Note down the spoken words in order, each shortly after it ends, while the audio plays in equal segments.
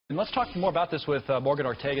And let's talk more about this with Morgan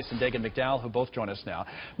Ortagus and Dagen McDowell, who both join us now.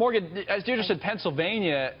 Morgan, as Deirdre said,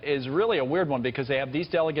 Pennsylvania is really a weird one because they have these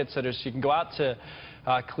delegates that you can go out to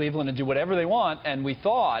Cleveland and do whatever they want. And we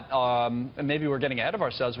thought, and maybe we're getting ahead of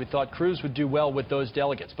ourselves, we thought Cruz would do well with those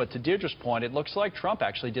delegates. But to Deirdre's point, it looks like Trump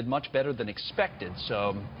actually did much better than expected.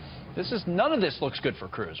 So none of this looks good for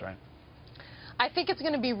Cruz, right? I think it's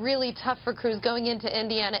going to be really tough for Cruz going into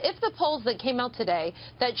Indiana. If the polls that came out today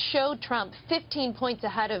that showed Trump 15 points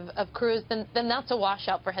ahead of Cruz, then that's a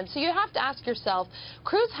washout for him. So you have to ask yourself,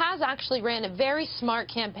 Cruz has actually ran a very smart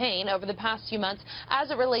campaign over the past few months as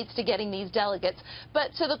it relates to getting these delegates. But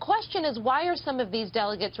so the question is, why are some of these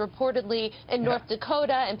delegates reportedly in North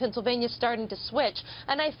Dakota and Pennsylvania starting to switch?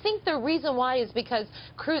 And I think the reason why is because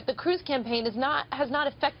the Cruz campaign has not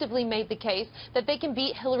effectively made the case that they can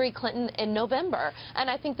beat Hillary Clinton in November. And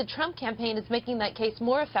I think the Trump campaign is making that case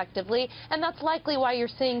more effectively, and that's likely why you're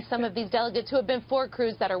seeing some of these delegates who have been for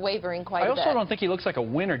Cruz that are wavering quite a bit. I also don't think he looks like a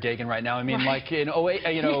winner, Dagen, right now. I mean, like in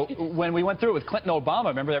 08, you know, when we went through it with Clinton and Obama,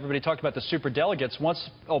 remember everybody talked about the super delegates. Once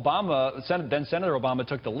Obama, then Senator Obama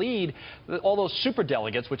took the lead, all those super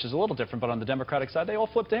delegates, which is a little different, but on the Democratic side, they all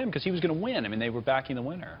flipped to him because he was going to win. I mean, they were backing the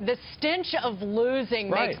winner. The stench of losing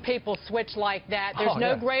makes people switch like that. There's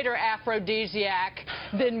no greater aphrodisiac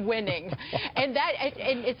than winning. And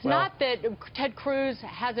it's not that Ted Cruz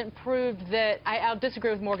hasn't proved that, I'll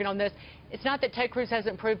disagree with Morgan on this, it's not that Ted Cruz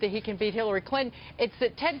hasn't proved that he can beat Hillary Clinton. It's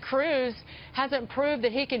that Ted Cruz hasn't proved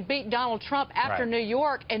that he can beat Donald Trump after New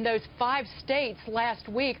York and those 5 states last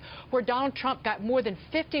week where Donald Trump got more than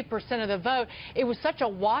 50% of the vote. It was such a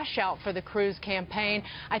washout for the Cruz campaign.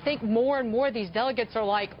 I think more and more of these delegates are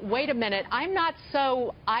like, wait a minute, I'm not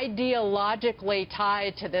so ideologically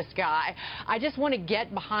tied to this guy. I just want to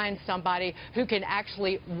get behind somebody who can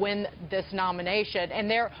actually win this nomination. And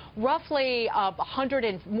they're roughly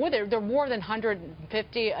they're more than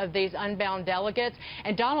 150 of these unbound delegates.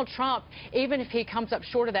 And Donald Trump, even if he comes up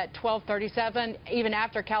short of that 1237, even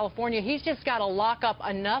after California, he's just got to lock up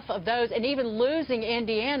enough of those. And even losing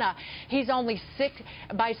Indiana, he's only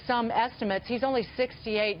by some estimates, he's only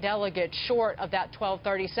 68 delegates short of that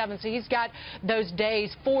 1237. So he's got those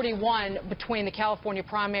days, 41 between the California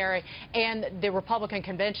primary and the Republican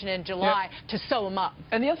convention in July to sew him up.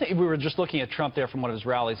 And the other thing, we were just looking at Trump there from one of his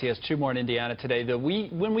rallies. He has 2 more in Indiana today.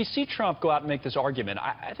 When we see Trump go out and make this argument,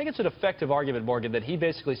 I think it's an effective argument, Morgan, that he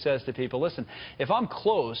basically says to people, listen, if I'm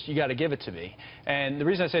close, you got to give it to me. And the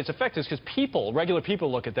reason I say it's effective is because regular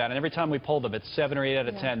people look at that, and every time we poll them, it's 7 or 8 out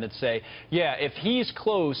of 10 that say, yeah, if he's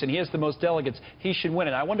close and he has the most delegates, he should win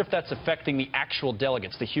it. I wonder if that's affecting the actual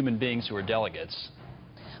delegates, the human beings who are delegates.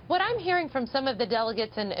 What I'm hearing from some of the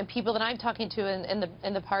delegates and people that I'm talking to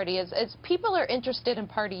in the party is people are interested in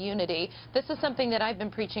party unity. This is something that I've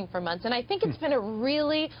been preaching for months, and I think it's been a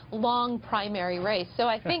really long primary race. So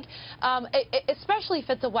I think, especially if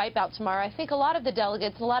it's a wipeout tomorrow, I think a lot of the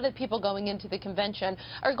delegates, a lot of the people going into the convention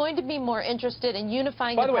are going to be more interested in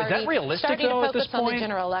unifying the party. By the way, is that realistic, starting though, to focus at this point? on the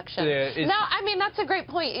general election. No, I mean, that's a great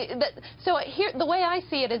point. So here, the way I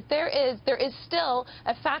see it is there is still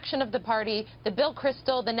a faction of the party, the Bill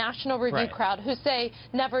Kristol, the National Review crowd, who say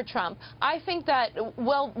never Trump. I think that,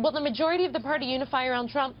 will the majority of the party unify around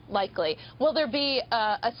Trump? Likely. Will there be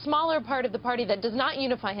a smaller part of the party that does not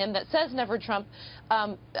unify him, that says never Trump?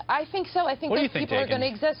 I think so. I think those people are going to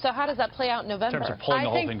exist. So how does that play out in November? In terms of pulling the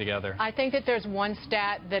whole thing together. I think that there's one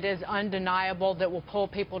stat that is undeniable that will pull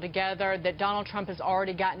people together, that Donald Trump has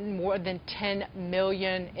already gotten more than 10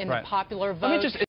 million in the popular vote.